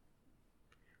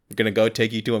 We're gonna go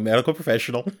take you to a medical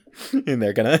professional, and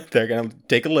they're gonna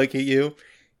take a look at you,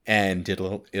 and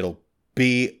it'll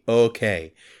be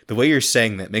okay. The way you're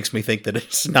saying that makes me think that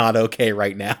it's not okay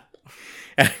right now.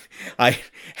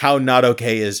 How not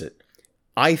okay is it?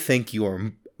 I think you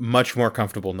are much more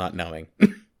comfortable not knowing.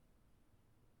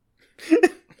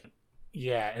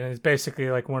 Yeah, and it's basically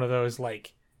like one of those,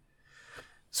 like,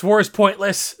 this war is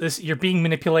pointless. This, you're being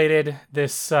manipulated.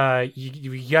 This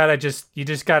you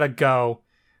just gotta go.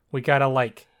 We gotta,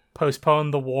 like,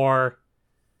 postpone the war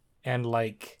and,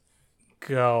 like,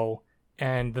 go.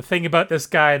 And the thing about this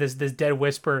guy, this Dead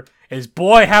Whisper, is,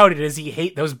 boy howdy does he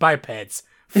hate those bipeds.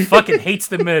 Fucking hates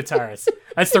the Minotaurs.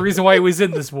 That's the reason why he was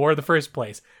in this war in the first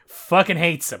place. Fucking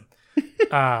hates them.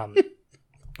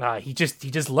 He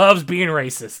just loves being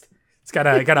racist. It's got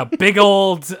a big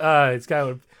old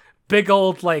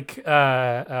like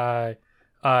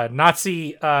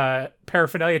Nazi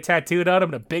paraphernalia tattooed on him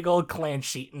and a big old clan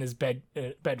sheet in his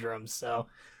bedroom. So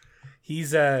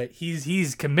he's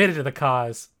committed to the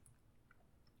cause.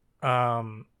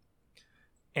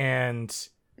 And,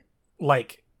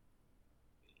 like,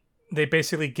 they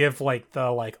basically give, like,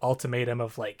 the, like, ultimatum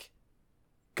of, like,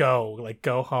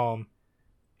 go home.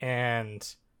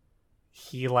 And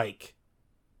he, like,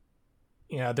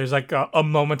 there's like a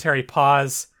momentary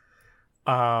pause.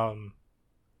 Um,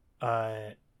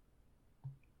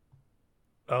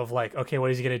 of like, okay,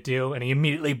 what is he gonna do? And he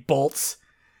immediately bolts,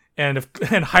 and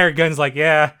Hired Gun's like,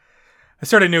 yeah, I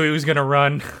sort of knew he was gonna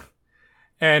run.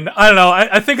 And I don't know,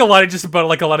 I think a lot of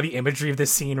the imagery of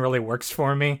this scene really works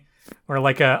for me, or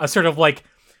like a sort of like,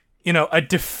 a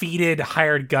defeated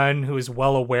Hired Gun who is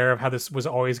well aware of how this was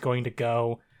always going to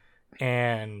go,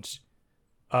 and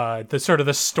the sort of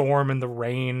the storm and the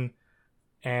rain,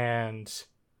 and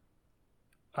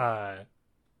the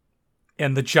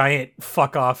giant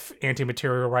fuck off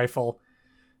anti-material rifle,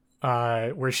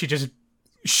 where she just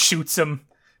shoots him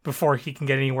before he can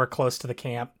get anywhere close to the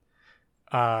camp.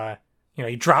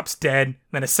 He drops dead, and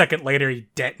then a second later he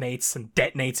detonates and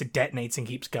detonates and detonates and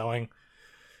keeps going.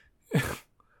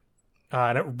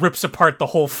 And it rips apart the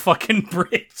whole fucking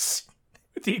bridge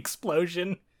with the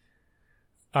explosion.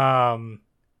 Taking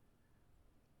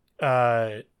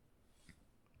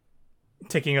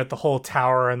out the whole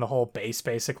tower and the whole base,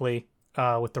 basically,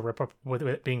 with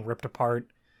it being ripped apart.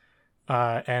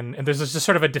 And there's just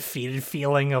sort of a defeated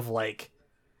feeling of like,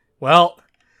 well,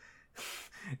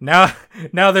 now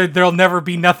there'll never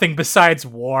be nothing besides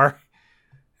war.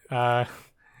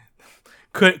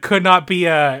 Could not be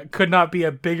a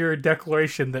bigger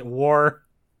declaration that war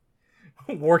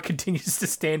continues to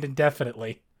stand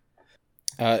indefinitely.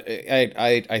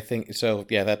 I think so.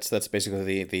 Yeah, that's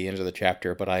basically the end of the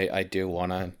chapter. But I do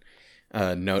want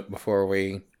to note before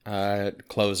we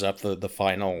close up the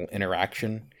final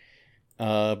interaction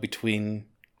between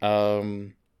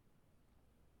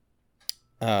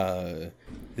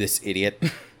this idiot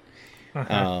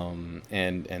and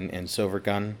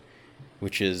Silvergun,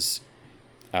 which is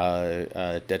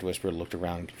Dead Whisperer looked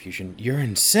around in confusion. You're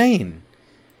insane.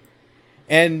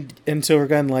 And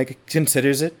Silvergun like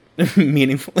considers it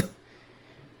meaningfully.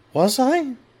 Was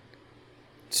I?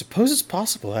 Suppose it's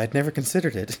possible. I'd never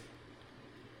considered it.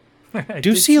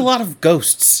 Do see a lot of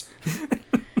ghosts.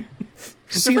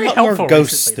 See a lot more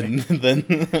ghosts than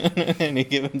any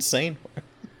given sane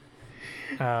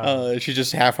one. She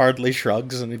just half-heartedly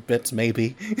shrugs and admits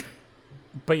maybe.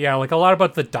 But yeah, like a lot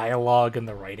about the dialogue and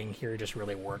the writing here just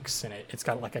really works, and it's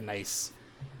got like a nice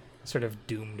sort of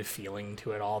doomed feeling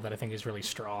to it all that I think is really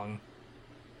strong.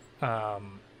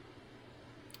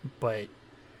 But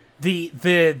the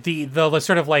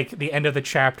sort of like the end of the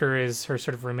chapter is her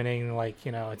sort of ruminating, like,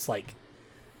 it's like,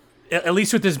 at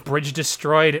least with this bridge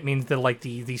destroyed, it means that like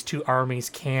these two armies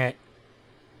can't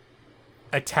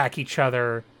attack each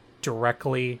other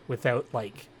directly without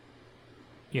like,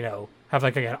 have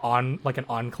like an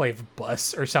enclave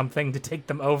bus or something to take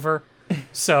them over.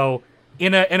 So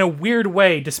in a weird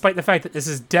way, despite the fact that this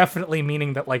is definitely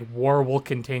meaning that like war will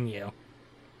continue,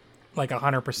 like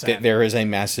 100%. There is a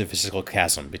massive physical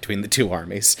chasm between the two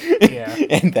armies. Yeah,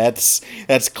 and that's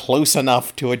close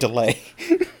enough to a delay.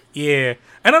 Yeah,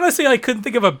 and honestly, I couldn't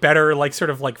think of a better like sort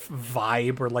of like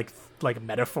vibe or like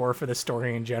metaphor for the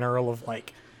story in general of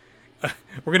like,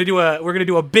 we're gonna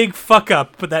do a big fuck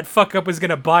up, but that fuck up is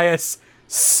gonna buy us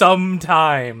some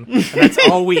time, and that's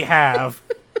all we have.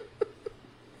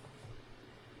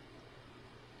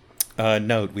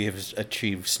 Note, we have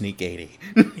achieved sneak 80.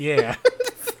 Yeah.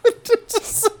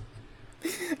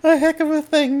 A heck of a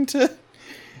thing to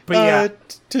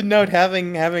note,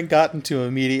 having gotten to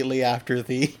immediately after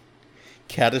the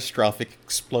catastrophic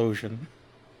explosion.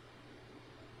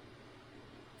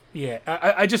 Yeah,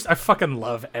 I fucking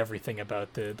love everything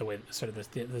about the way that sort of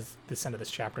this end of this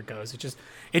chapter goes.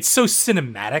 It's so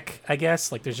cinematic, I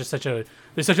guess. Like there's such a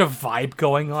vibe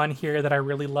going on here that I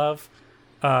really love.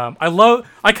 I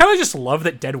kind of just love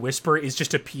that Dead Whisper is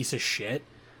just a piece of shit.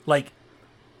 Like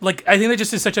I think that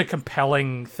just is such a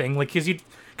compelling thing. Like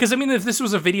because I mean, if this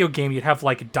was a video game, you'd have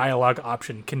like a dialogue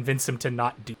option, convince him to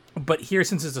not do. But here,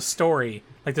 since it's a story,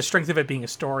 like the strength of it being a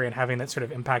story and having that sort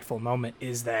of impactful moment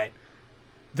is that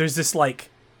there's this like,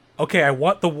 okay, I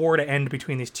want the war to end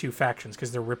between these two factions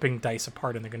because they're ripping dice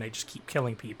apart and they're gonna just keep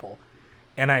killing people.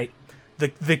 And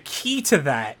the key to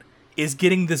that is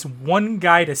getting this one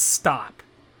guy to stop,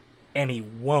 and he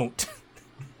won't.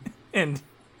 and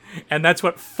that's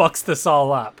what fucks this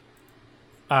all up.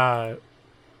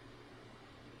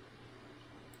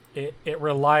 It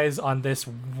relies on this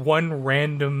one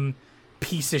random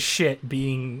piece of shit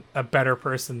being a better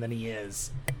person than he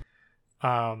is.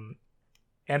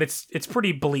 And it's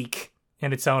pretty bleak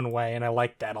in its own way, and I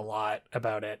like that a lot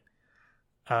about it.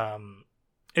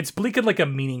 It's bleak in like a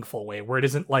meaningful way, where it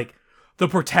isn't like the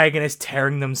protagonist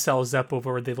tearing themselves up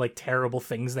over the like terrible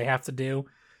things they have to do.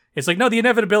 It's like, no, the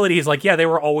inevitability is like, yeah, they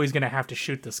were always gonna have to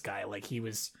shoot this guy. Like he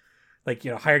was, like,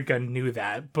 Hired Gun knew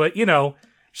that, but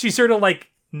she sort of like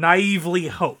naively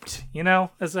hoped. You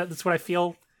know, that's what I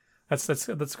feel.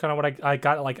 That's kind of what I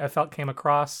got. Like I felt came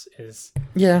across is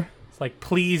Yeah. it's like,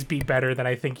 please be better than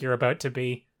I think you're about to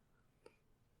be.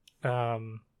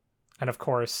 And of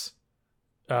course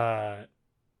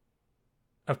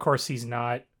he's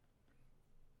not.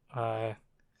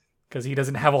 Because he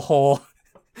doesn't have a whole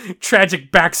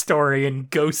tragic backstory and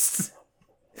ghosts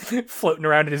floating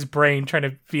around in his brain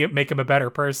trying to make him a better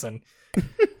person.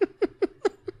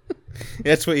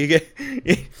 That's what you get.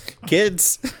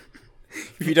 Kids,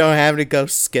 if you don't have any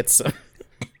ghosts, get some.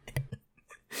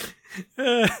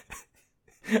 I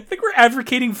think we're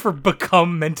advocating for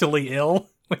become mentally ill,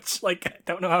 which, like, I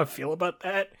don't know how I feel about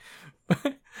that.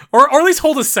 or at least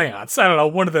hold a seance. I don't know,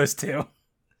 one of those two.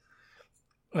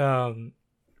 Go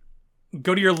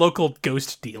to your local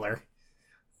ghost dealer.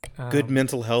 Good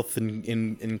mental health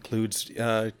includes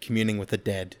communing with the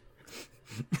dead.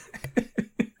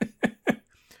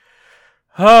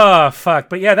 Oh fuck!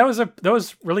 But yeah, that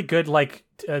was really good. Like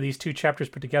these two chapters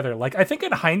put together. Like I think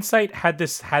in hindsight, had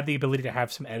the ability to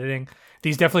have some editing,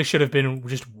 these definitely should have been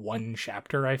just one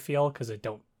chapter. I feel because I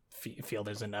don't feel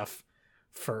there's enough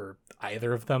for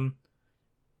either of them.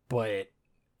 But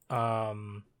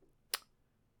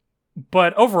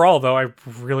overall, though, I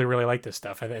really really like this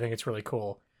stuff. I think it's really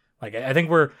cool. Like I think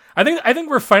we're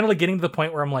finally getting to the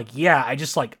point where I'm like, yeah, I'm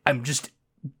just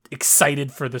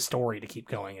excited for the story to keep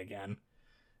going again.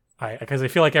 Because I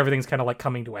feel like everything's kind of like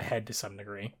coming to a head to some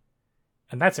degree,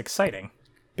 and that's exciting.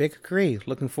 Big agree.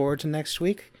 Looking forward to next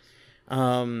week.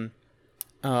 I'm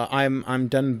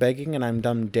done begging and I'm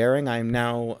done daring. I'm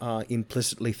now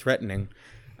implicitly threatening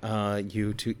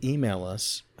you to email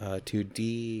us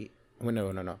to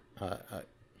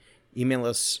email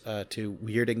us to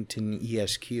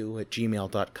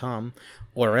weirdingtonesq@gmail.com,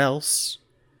 or else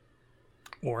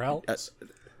I'll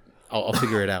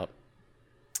figure it out.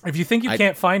 If you think you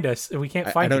can't find us, we can't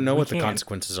find you. I don't know what the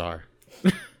consequences are.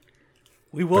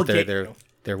 We will get you.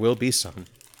 There will be some.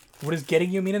 What does getting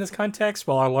you mean in this context?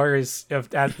 Well, our lawyers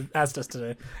have asked us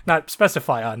to not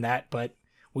specify on that, but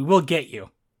we will get you.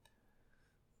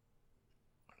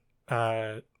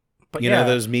 But you know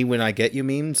those me when I get you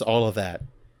memes? All of that.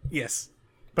 Yes,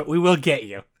 but we will get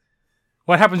you.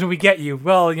 What happens when we get you?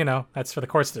 Well, that's for the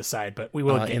courts to decide, but we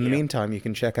will get you. In the meantime, you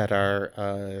can check out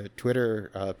our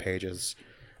Twitter pages.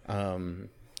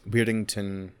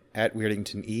 Weirdington at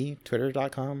WeirdingtonE,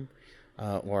 twitter.com,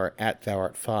 or at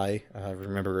ThouArtFi.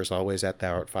 Remember, as always, at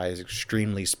ThouArtFi is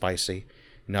extremely spicy,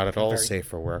 not at all safe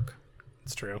for work.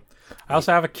 It's true. I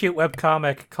also have a cute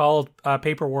webcomic called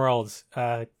Paper Worlds.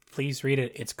 Please read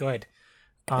it. It's good.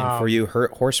 And for you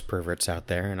horse perverts out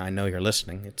there, and I know you're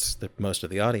listening, it's most of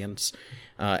the audience,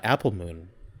 Apple Moon.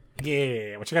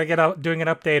 Yeah, which I gotta get out doing an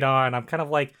update on. I'm kind of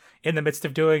like in the midst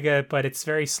of doing it, but it's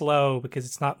very slow because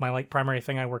it's not my like primary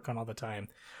thing I work on all the time.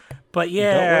 But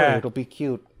yeah, don't worry, it'll be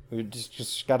cute. We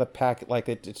just gotta pack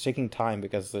it's taking time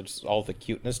because there's all the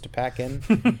cuteness to pack in.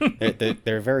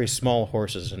 they're very small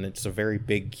horses, and it's a very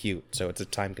big cute, so it's a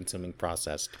time-consuming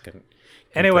process to compress.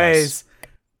 Anyways,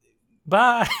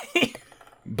 bye.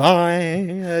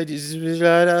 Bye.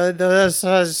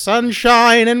 The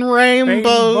sunshine and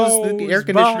rainbows. The air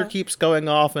conditioner keeps going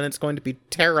off, and it's going to be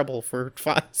terrible for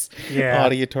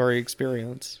auditory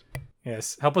experience.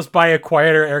 Yes. Help us buy a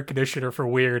quieter air conditioner for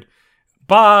Weird.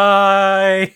 Bye.